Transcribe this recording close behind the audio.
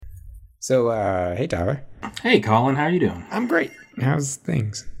Hey Tyler. Hey, Colin, how you doing? I'm great. How's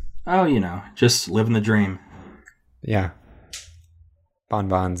things? Oh, just living the dream. Yeah.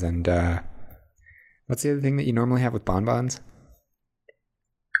 Bonbons and, what's the other thing that you normally have with bonbons?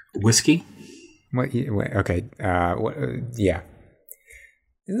 Whiskey? Okay, yeah.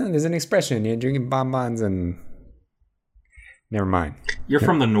 There's an expression, you're drinking bonbons and... Never mind. You're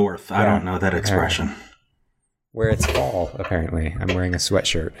from the north. I don't know that expression. Where it's fall, apparently. I'm wearing a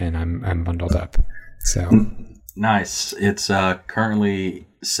sweatshirt and I'm bundled up. So nice. It's currently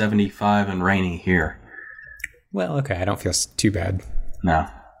 75 and rainy here. Well, okay. I don't feel too bad. No.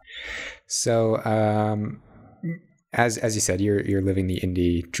 So, as you said, you're living the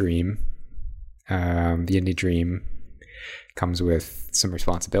indie dream. The indie dream comes with some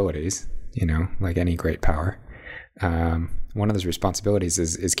responsibilities, like any great power. One of those responsibilities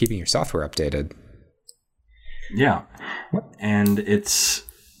is keeping your software updated. Yeah. And it's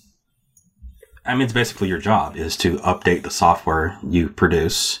basically your job is to update the software you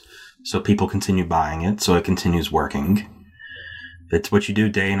produce so people continue buying it, so it continues working. It's what you do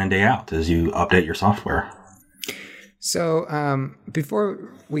day in and day out is you update your software. So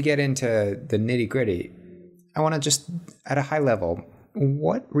before we get into the nitty gritty, I want to just at a high level,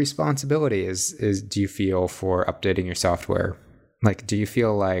 what responsibility do you feel for updating your software? Like, do you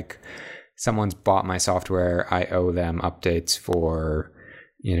feel like someone's bought my software, I owe them updates for,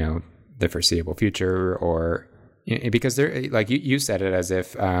 the foreseeable future, or because they're like you said it as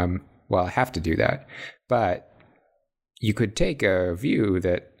if, I have to do that, but you could take a view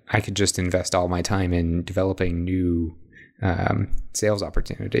that I could just invest all my time in developing new sales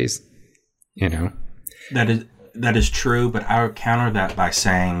opportunities. That is true, but I would counter that by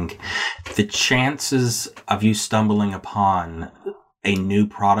saying the chances of you stumbling upon a new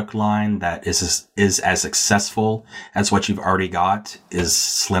product line that is as successful as what you've already got is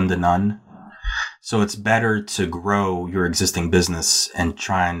slim to none. So it's better to grow your existing business and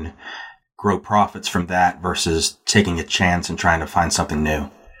try and grow profits from that versus taking a chance and trying to find something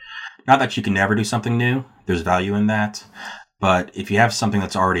new. Not that you can never do something new. There's value in that. But if you have something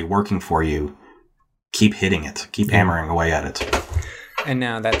that's already working for you, keep hitting it. Keep hammering away at it. And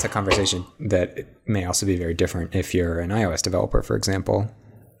now that's a conversation that may also be very different if you're an iOS developer, for example.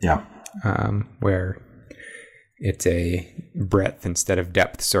 Yeah. Where it's a breadth instead of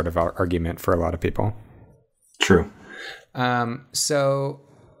depth sort of argument for a lot of people. True. So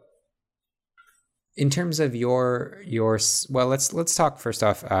in terms of your let's talk first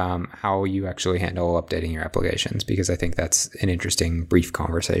off how you actually handle updating your applications, because I think that's an interesting brief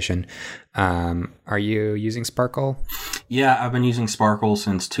conversation. Are you using Sparkle? Yeah, I've been using Sparkle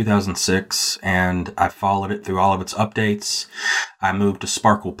since 2006, and I followed it through all of its updates. I moved to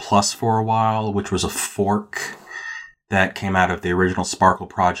Sparkle Plus for a while, which was a fork that came out of the original Sparkle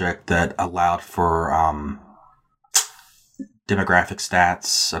project that allowed for demographic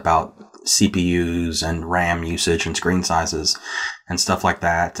stats about CPUs and RAM usage and screen sizes and stuff like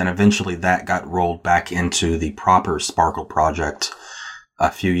that. And eventually that got rolled back into the proper Sparkle project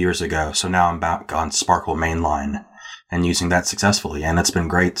a few years ago. So now I'm back on Sparkle mainline and using that successfully. And it's been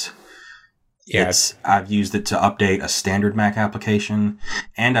great. Yes. I've used it to update a standard Mac application,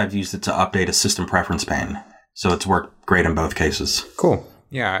 and I've used it to update a system preference pane. So it's worked great in both cases. Cool.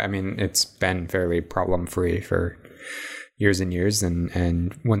 Yeah. I mean, it's been fairly problem-free for years and years,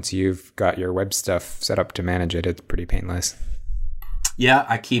 and once you've got your web stuff set up to manage it, it's pretty painless. Yeah,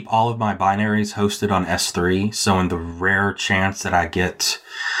 I keep all of my binaries hosted on S3, so in the rare chance that I get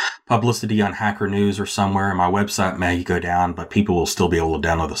publicity on Hacker News or somewhere, my website may go down, but people will still be able to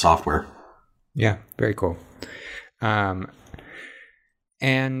download the software. Yeah, very cool. And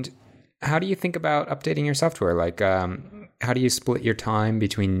how do you think about updating your software? Like, how do you split your time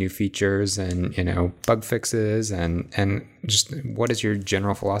between new features and, bug fixes and just what is your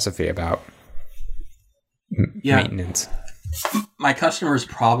general philosophy about maintenance? My customers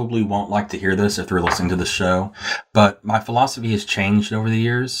probably won't like to hear this if they're listening to the show, but my philosophy has changed over the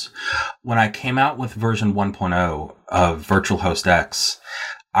years. When I came out with version 1.0 of VirtualHost X,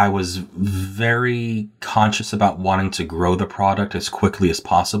 I was very conscious about wanting to grow the product as quickly as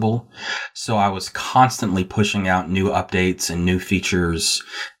possible. So I was constantly pushing out new updates and new features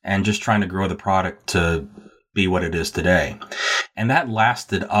and just trying to grow the product to be what it is today. And that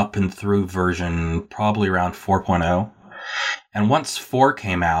lasted up and through version probably around 4.0. And once 4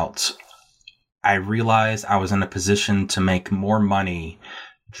 came out, I realized I was in a position to make more money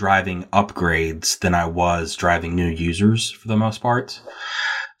driving upgrades than I was driving new users for the most part.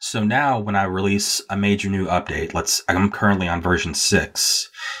 So now when I release a major new update, I'm currently on version 6.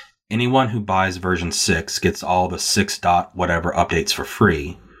 Anyone who buys version 6 gets all the 6 dot whatever updates for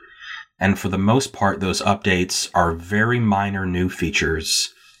free. And for the most part, those updates are very minor new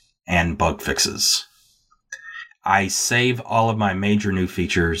features and bug fixes. I save all of my major new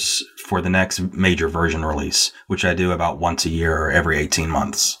features for the next major version release, which I do about once a year or every 18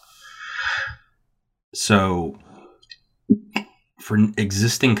 months. So for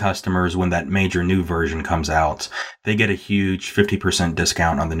existing customers, when that major new version comes out, they get a huge 50%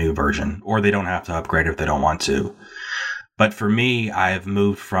 discount on the new version, or they don't have to upgrade if they don't want to. But for me, I have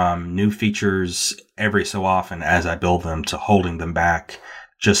moved from new features every so often as I build them to holding them back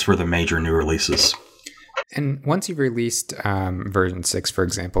just for the major new releases. And once you've released version 6, for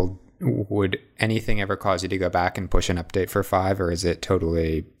example, would anything ever cause you to go back and push an update for 5, or is it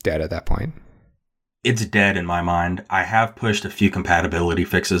totally dead at that point? It's dead in my mind. I have pushed a few compatibility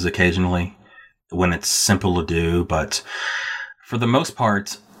fixes occasionally when it's simple to do, but for the most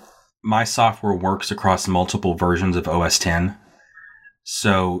part, my software works across multiple versions of OS X.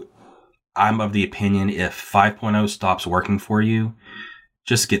 So I'm of the opinion if 5.0 stops working for you,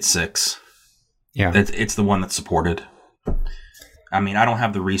 just get 6. Yeah. It's the one that's supported. I mean, I don't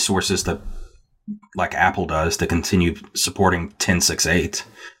have the resources that like Apple does to continue supporting 10.6.8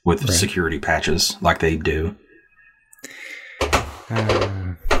 with security patches like they do.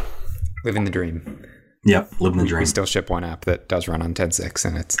 Living the dream. Yep, living the dream. We still ship one app that does run on 10.6,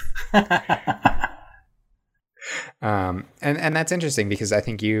 and it's and that's interesting because I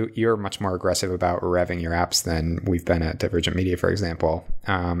think you're much more aggressive about revving your apps than we've been at Divergent Media, for example.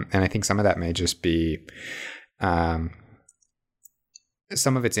 And I think some of that may just be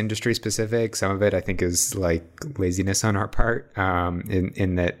some of it's industry specific. Some of it I think is like laziness on our part,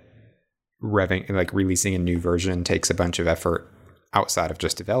 in that revving, like releasing a new version takes a bunch of effort outside of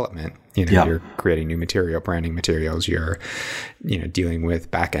just development. You're creating new material, branding materials, you're dealing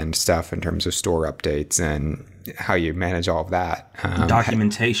with back-end stuff in terms of store updates and how you manage all of that.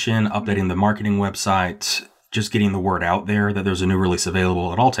 Documentation, updating the marketing website, just getting the word out there that there's a new release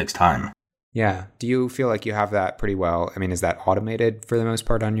available. It all takes time. Yeah. Do you feel like you have that pretty well? I mean, is that automated for the most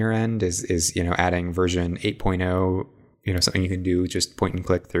part on your end? Is adding version 8.0 something you can do just point and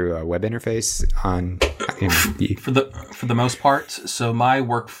click through a web interface on for the most part. So my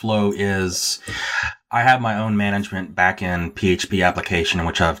workflow is I have my own management backend PHP application,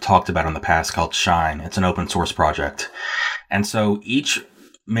 which I've talked about in the past, called Shine. It's an open source project. And so each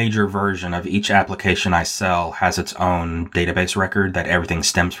major version of each application I sell has its own database record that everything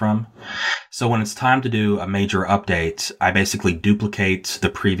stems from. So when it's time to do a major update, I basically duplicate the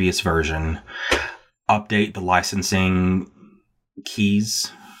previous version, update the licensing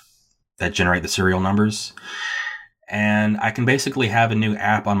keys that generate the serial numbers, and I can basically have a new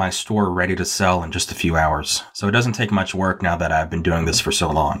app on my store ready to sell in just a few hours. So it doesn't take much work now that I've been doing this for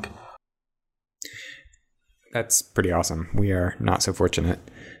so long. That's pretty awesome. We are not so fortunate.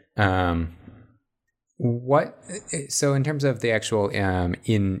 So in terms of the actual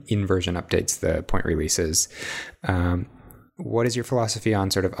in version updates, the point releases, what is your philosophy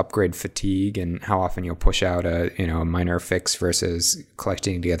on sort of upgrade fatigue and how often you'll push out a minor fix versus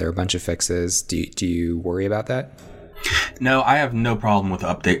collecting together a bunch of fixes? Do you worry about that? No, I have no problem with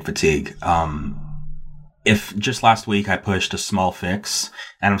update fatigue. If just last week I pushed a small fix,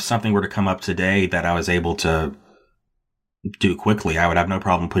 and if something were to come up today that I was able to do quickly, I would have no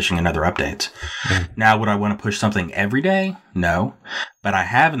problem pushing another update. Mm-hmm. Now, would I want to push something every day? No. But I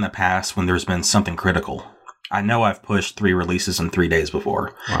have in the past when there's been something critical. I know I've pushed 3 releases in 3 days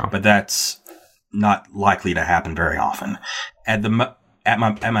before, but that's not likely to happen very often. At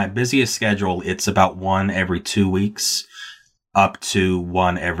my busiest schedule, it's about 1 every 2 weeks, up to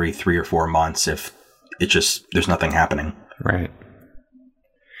 1 every 3 or 4 months if there's nothing happening. Right.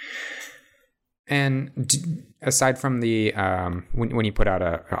 And aside from the when you put out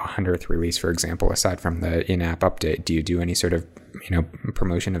a 100th release, for example, aside from the in-app update, do you do any sort of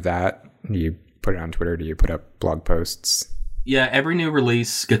promotion of that? Do you put it on Twitter? Do you put up blog posts? Yeah, every new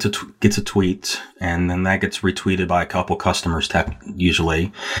release gets a tweet, and then that gets retweeted by a couple customers.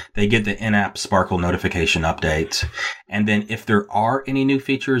 Usually, they get the in-app Sparkle notification update, and then if there are any new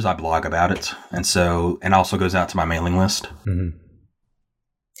features, I blog about it, and also goes out to my mailing list. Mm-hmm.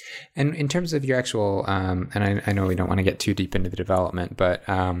 And in terms of your actual, and I know we don't want to get too deep into the development, but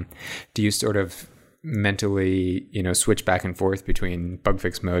do you sort of mentally, switch back and forth between bug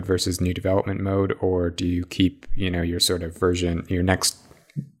fix mode versus new development mode, or do you keep, your sort of version, your next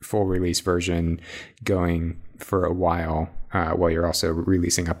full release version going for a while you're also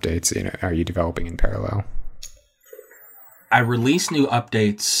releasing updates? Are you developing in parallel? I release new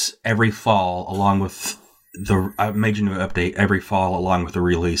updates every fall along with a major new update every fall along with the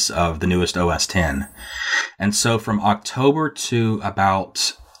release of the newest OS X. And so from October to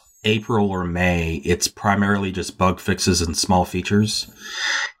about April or May, it's primarily just bug fixes and small features.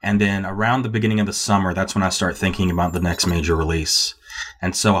 And then around the beginning of the summer, that's when I start thinking about the next major release.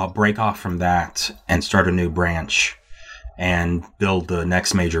 And so I'll break off from that and start a new branch and build the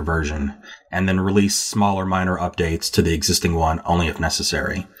next major version, and then release smaller minor updates to the existing one only if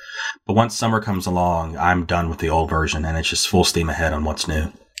necessary. But once summer comes along, I'm done with the old version, and it's just full steam ahead on what's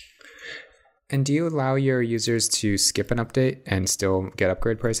new. And do you allow your users to skip an update and still get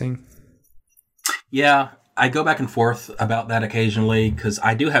upgrade pricing? Yeah, I go back and forth about that occasionally, because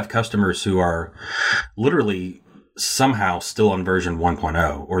I do have customers who are literally somehow still on version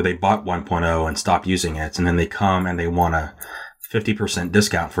 1.0, or they bought 1.0 and stopped using it, and then they come and they want a 50%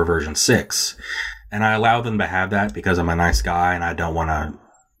 discount for version 6. And I allow them to have that because I'm a nice guy and I don't want to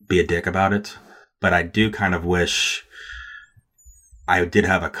be a dick about it. But I do kind of wish I did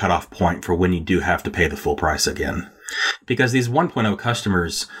have a cutoff point for when you do have to pay the full price again. Because these 1.0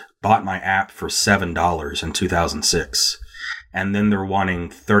 customers bought my app for $7 in 2006. And then they're wanting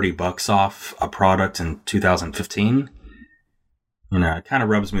 $30 off a product in 2015. You know, it kind of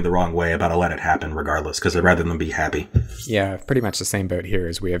rubs me the wrong way about to let it happen regardless, because I'd rather them be happy. Yeah, pretty much the same boat here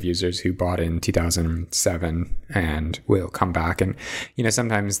as we have users who bought in 2007 and will come back. And, you know,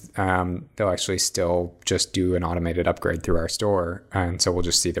 sometimes they'll actually still just do an automated upgrade through our store. And so we'll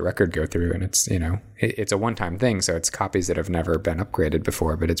just see the record go through, and it's, you know, it's a one-time thing. So it's copies that have never been upgraded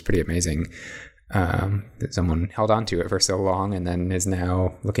before, but it's pretty amazing that someone held on to it for so long and then is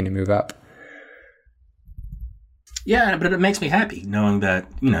now looking to move up. Yeah, but it makes me happy knowing that,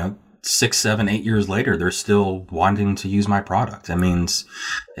 you know, 6, 7, 8 years later, they're still wanting to use my product. That means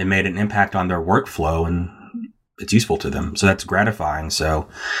it made an impact on their workflow and it's useful to them. So that's gratifying. So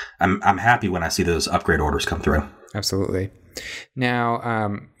I'm happy when I see those upgrade orders come through. Absolutely. Now,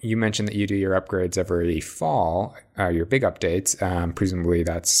 you mentioned that you do your upgrades every fall, your big updates. Presumably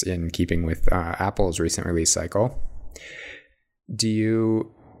that's in keeping with Apple's recent release cycle. Do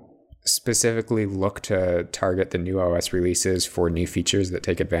you specifically look to target the new OS releases for new features that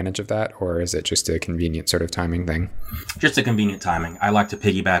take advantage of that, or is it just a convenient sort of timing thing? Just a convenient timing. I like to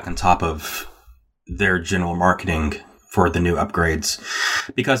piggyback on top of their general marketing for the new upgrades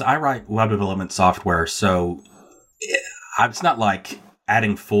because I write web development software, so it's not like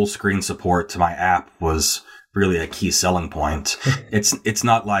adding full screen support to my app was really a key selling point. It's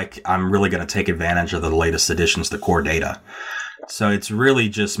not like I'm really going to take advantage of the latest additions to core data. So it's really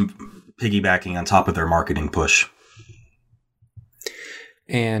just piggybacking on top of their marketing push.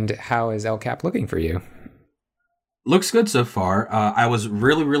 And how is LCAP looking for you? Looks good so far. I was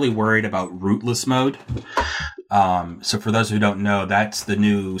really, really worried about rootless mode. So for those who don't know, that's the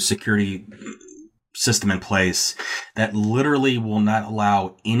new security system in place that literally will not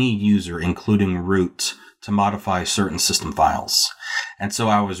allow any user, including root, to modify certain system files. And so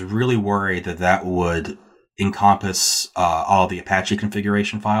I was really worried that that would encompass all the Apache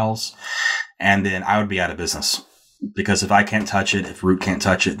configuration files, and then I would be out of business. Because if I can't touch it, if root can't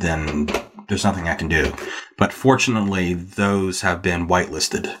touch it, then there's nothing I can do. But fortunately, those have been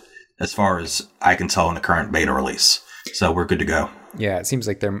whitelisted, as far as I can tell in the current beta release. So we're good to go. Yeah, it seems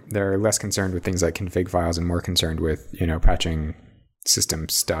like they're less concerned with things like config files and more concerned with, you know, patching system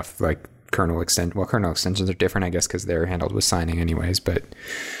stuff like kernel extensions are different, I guess, because they're handled with signing anyways. But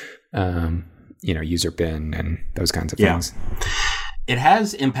you know, user bin and those kinds of things. It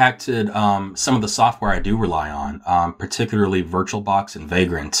has impacted some of the software I do rely on, particularly VirtualBox and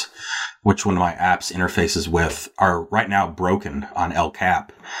Vagrant, which one of my apps interfaces with are right now broken on LCAP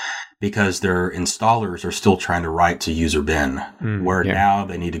because their installers are still trying to write to user bin, where now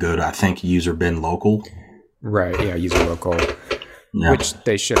they need to go to, I think, user bin local. Right, yeah, user local. Yeah. Which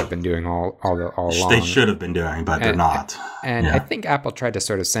they should have been doing all along. They should have been doing, but they're not. And I think Apple tried to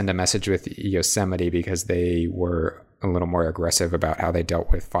sort of send a message with Yosemite because they were a little more aggressive about how they dealt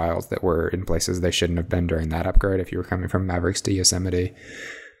with files that were in places they shouldn't have been during that upgrade if you were coming from Mavericks to Yosemite.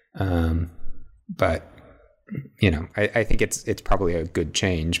 But, you know, I think it's probably a good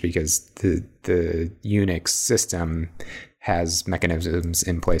change because the Unix system has mechanisms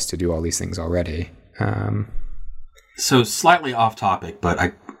in place to do all these things already. So slightly off topic,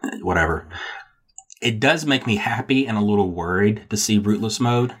 but whatever. It does make me happy and a little worried to see rootless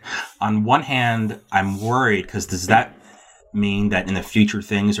mode. On one hand, I'm worried because does that mean that in the future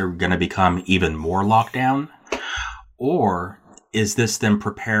things are going to become even more locked down? Or is this them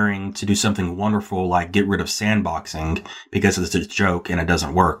preparing to do something wonderful like get rid of sandboxing because it's a joke and it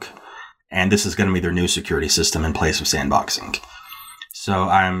doesn't work? And this is going to be their new security system in place of sandboxing. So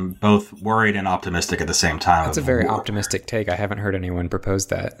I'm both worried and optimistic at the same time. That's a very optimistic take. I haven't heard anyone propose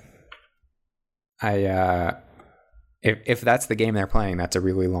that. if that's the game they're playing, that's a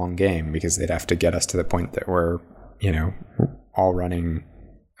really long game because they'd have to get us to the point that we're, all running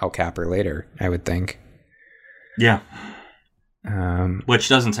El Cap or later, I would think. Yeah. Which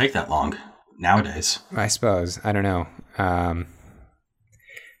doesn't take that long nowadays. I suppose. I don't know.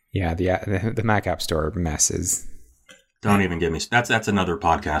 The Mac App Store mess is... Don't even get me... That's another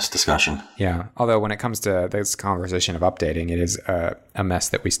podcast discussion. Yeah. Although when it comes to this conversation of updating, it is a mess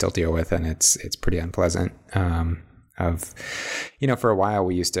that we still deal with, and it's pretty unpleasant. For a while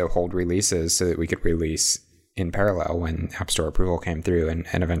we used to hold releases so that we could release in parallel when App Store approval came through, and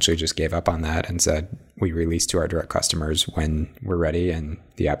eventually just gave up on that and said we release to our direct customers when we're ready, and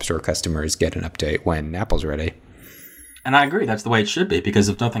the App Store customers get an update when Apple's ready. And I agree, that's the way it should be, because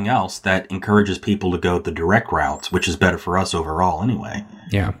if nothing else, that encourages people to go the direct route, which is better for us overall anyway.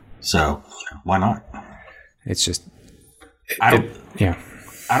 Yeah. So why not? It's just... I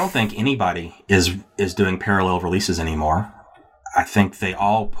don't think anybody is doing parallel releases anymore. I think they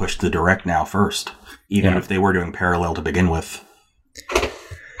all push the direct now first, even if they were doing parallel to begin with.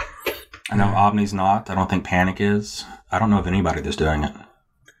 I know Omni's not. I don't think Panic is. I don't know of anybody that's doing it.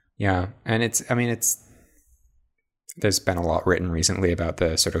 Yeah, and there's been a lot written recently about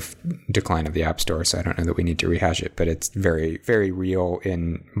the sort of decline of the App Store, so I don't know that we need to rehash it, but it's very, very real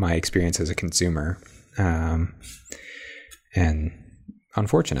in my experience as a consumer. And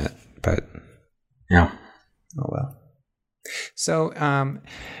unfortunate, but... Yeah. Oh, well. So,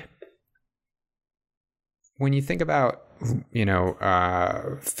 when you think about,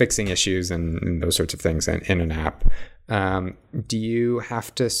 fixing issues and those sorts of things in an app, do you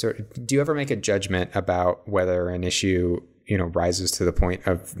ever make a judgment about whether an issue, rises to the point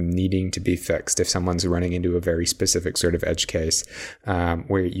of needing to be fixed? If someone's running into a very specific sort of edge case,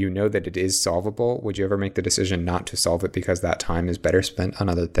 where that it is solvable, would you ever make the decision not to solve it because that time is better spent on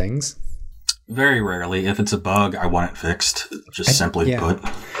other things? Very rarely. If it's a bug, I want it fixed, simply put.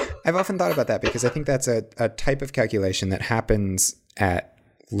 I've often thought about that because I think that's a type of calculation that happens at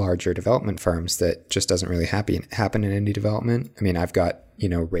larger development firms that just doesn't really happen in indie development. I mean, I've got,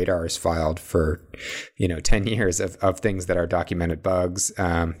 radars filed for, 10 years of things that are documented bugs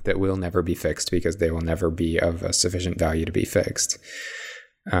that will never be fixed because they will never be of a sufficient value to be fixed.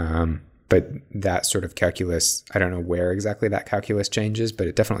 But that sort of calculus, I don't know where exactly that calculus changes, but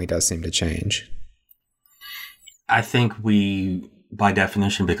it definitely does seem to change. I think we, by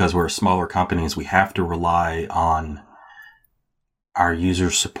definition, because we're smaller companies, we have to rely on our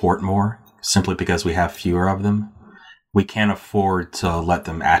user support more, simply because we have fewer of them. We can't afford to let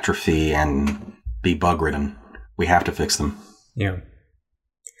them atrophy and be bug-ridden. We have to fix them. Yeah.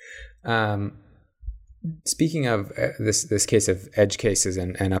 Speaking of this case of edge cases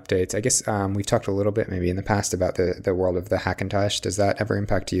and updates, I guess we've talked a little bit maybe in the past about the world of the Hackintosh. Does that ever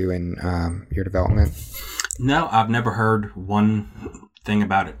impact you in your development? No, I've never heard one thing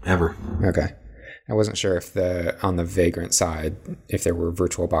about it ever. Okay. I wasn't sure if on the Vagrant side, if there were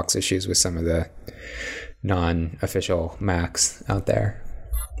VirtualBox issues with some of the non-official Macs out there.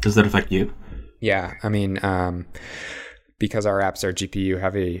 Does that affect you? Yeah. I mean, because our apps are GPU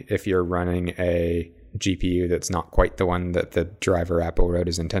heavy, if you're running a GPU that's not quite the one that the driver Apple wrote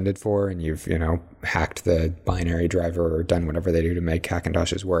is intended for, and you've hacked the binary driver or done whatever they do to make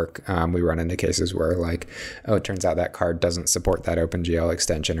Hackintoshes work, we run into cases where it turns out that card doesn't support that OpenGL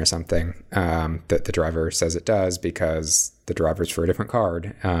extension or something that the driver says it does because the driver's for a different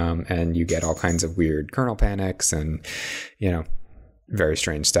card, and you get all kinds of weird kernel panics and very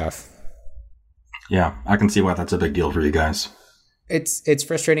strange stuff. Yeah, I can see why that's a big deal for you guys. It's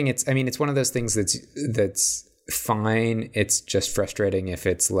frustrating. It's one of those things that's fine. It's just frustrating if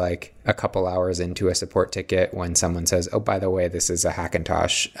it's like a couple hours into a support ticket when someone says, "Oh, by the way, this is a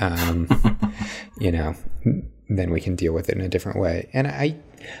Hackintosh." Then we can deal with it in a different way. And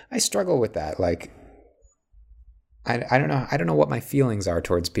I struggle with that. Like, I don't know. I don't know what my feelings are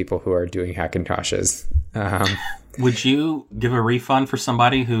towards people who are doing Hackintoshes. Would you give a refund for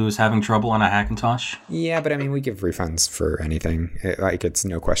somebody who's having trouble on a Hackintosh? Yeah, but I mean, we give refunds for anything. It's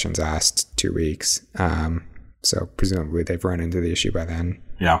no questions asked, 2 weeks. So presumably they've run into the issue by then.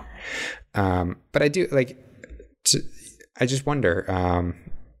 Yeah. But I do I just wonder,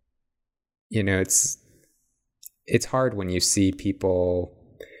 it's hard when you see people,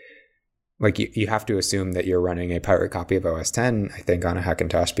 like you have to assume that you're running a pirate copy of OS 10, I think, on a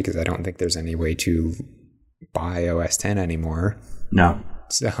Hackintosh, because I don't think there's any way to buy OS 10 anymore. No.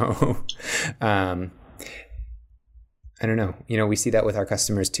 So, I don't know. We see that with our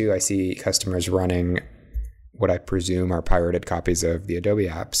customers too. I see customers running what I presume are pirated copies of the Adobe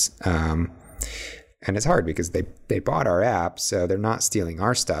apps. And it's hard because they bought our app, so they're not stealing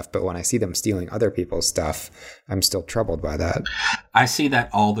our stuff. But when I see them stealing other people's stuff, I'm still troubled by that. I see that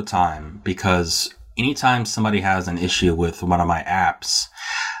all the time because anytime somebody has an issue with one of my apps,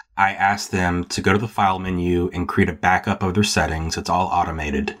 I ask them to go to the file menu and create a backup of their settings. It's all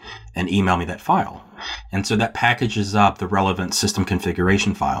automated, and email me that file. And so that packages up the relevant system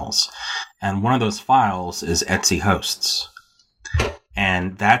configuration files. And one of those files is Etsy hosts.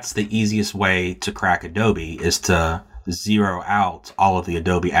 And that's the easiest way to crack Adobe, is to zero out all of the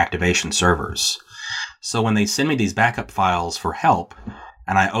Adobe activation servers. So when they send me these backup files for help,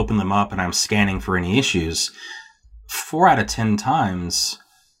 and I open them up and I'm scanning for any issues, 4 out of 10 times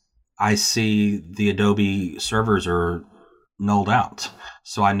I see the Adobe servers are nulled out.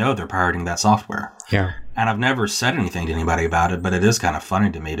 So I know they're pirating that software. Yeah. And I've never said anything to anybody about it, but it is kind of funny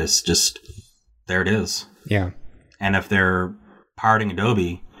to me to just, there it is. Yeah. And if they're pirating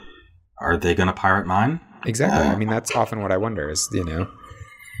Adobe, are they going to pirate mine? Exactly. I mean, that's often what I wonder is,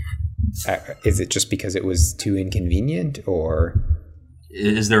 is it just because it was too inconvenient, or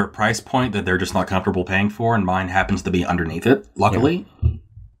is there a price point that they're just not comfortable paying for and mine happens to be underneath it, luckily?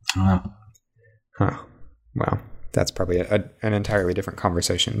 Yeah. Well, that's probably an entirely different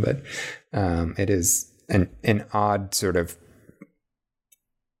conversation, but it is an odd sort of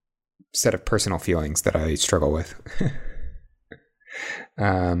set of personal feelings that I struggle with.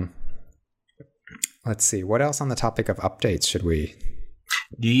 Let's see. What else on the topic of updates should we?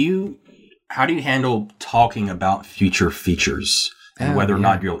 How do you handle talking about future features and whether or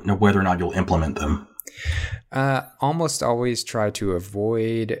not you'll implement them? Almost always try to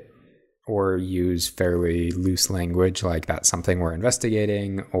avoid or use fairly loose language, like that's something we're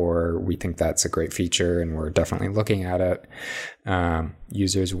investigating, or we think that's a great feature and we're definitely looking at it.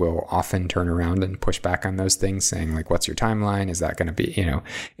 Users will often turn around and push back on those things, saying like, what's your timeline? Is that going to be,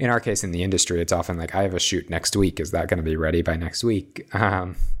 in our case in the industry, it's often like, I have a shoot next week. Is that going to be ready by next week?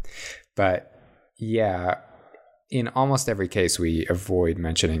 But yeah, in almost every case, we avoid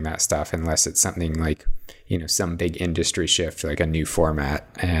mentioning that stuff unless it's something like, some big industry shift, like a new format,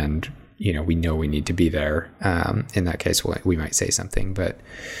 and we know we need to be there. In that case, we might say something, but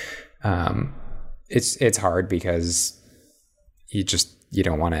it's hard because you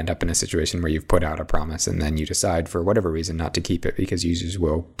don't want to end up in a situation where you've put out a promise and then you decide for whatever reason not to keep it because users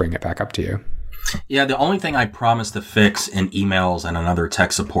will bring it back up to you. Yeah, the only thing I promise to fix in emails and another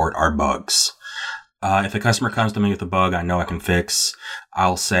tech support are bugs. If a customer comes to me with a bug I know I can fix,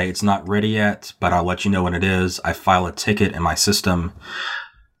 I'll say it's not ready yet, but I'll let you know when it is. I file a ticket in my system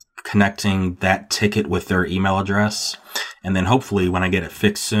connecting that ticket with their email address. And then hopefully when I get it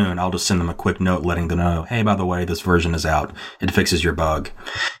fixed soon, I'll just send them a quick note letting them know, hey, by the way, this version is out. It fixes your bug.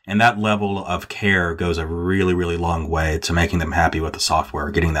 And that level of care goes a really, really long way to making them happy with the software,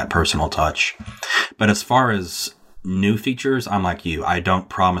 getting that personal touch. But as far as new features, I'm like you. I don't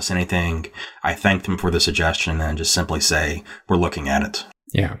promise anything. I thank them for the suggestion and just simply say, we're looking at it.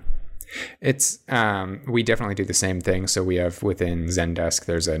 Yeah. It's we definitely do the same thing. So we have within Zendesk,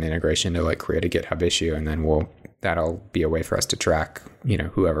 there's an integration to like create a GitHub issue, and then that'll be a way for us to track,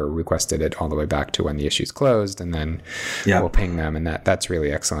 whoever requested it all the way back to when the issue's closed, and then we'll ping them, and that's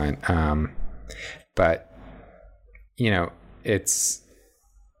really excellent. But it's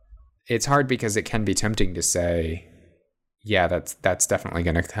hard because it can be tempting to say, yeah, that's definitely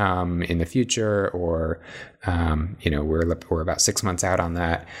going to come in the future, or we're about 6 months out on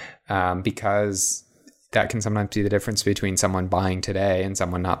that, because that can sometimes be the difference between someone buying today and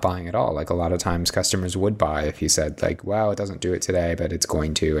someone not buying at all. Like a lot of times customers would buy if you said like, wow, it doesn't do it today, but it's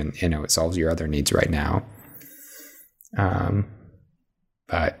going to, and it solves your other needs right now.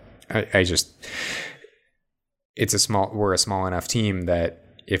 But we're a small enough team that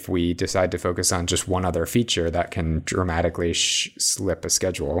if we decide to focus on just one other feature, that can dramatically slip a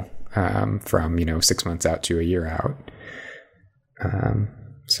schedule from 6 months out to a year out.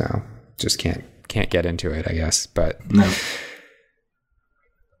 So just can't get into it, I guess. But no.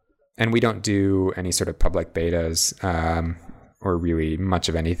 And we don't do any sort of public betas or really much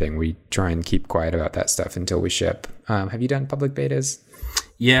of anything. We try and keep quiet about that stuff until we ship. Have you done public betas?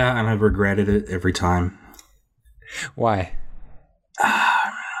 Yeah, and I've regretted it every time. Why?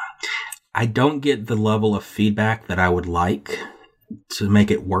 I don't get the level of feedback that I would like to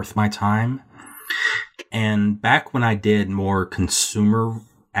make it worth my time. And back when I did more consumer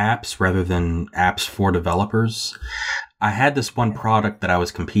apps rather than apps for developers, I had this one product that I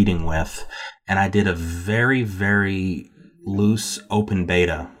was competing with, and I did a very, very loose open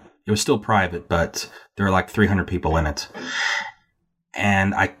beta. It was still private, but there were like 300 people in it.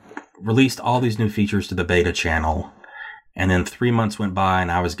 And I released all these new features to the beta channel. And then 3 months went by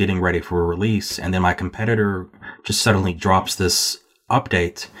and I was getting ready for a release. And then my competitor just suddenly drops this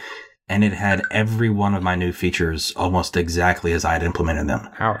update, and it had every one of my new features almost exactly as I had implemented them.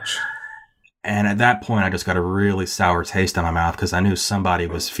 Ouch. And at that point, I just got a really sour taste in my mouth because I knew somebody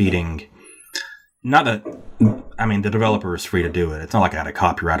was feeding. Not that, I mean, the developer is free to do it. It's not like I had a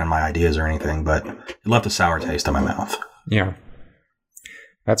copyright on my ideas or anything, but it left a sour taste in my mouth. Yeah.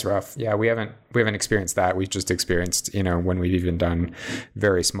 That's rough. Yeah, we haven't experienced that. We've just experienced, when we've even done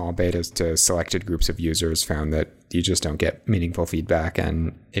very small betas to selected groups of users, found that you just don't get meaningful feedback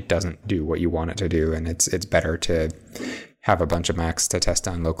and it doesn't do what you want it to do. And it's better to have a bunch of Macs to test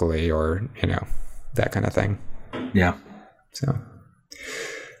on locally or, that kind of thing. Yeah. So,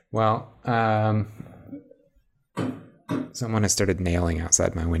 well, someone has started nailing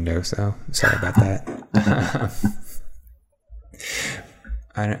outside my window, so sorry about that.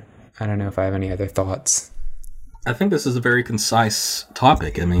 I don't know if I have any other thoughts. I think this is a very concise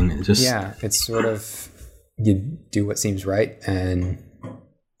topic. I mean, it's sort of, you do what seems right, and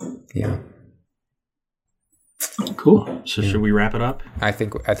yeah. Cool. So should we wrap it up? I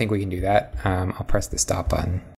think we can do that. I'll press the stop button.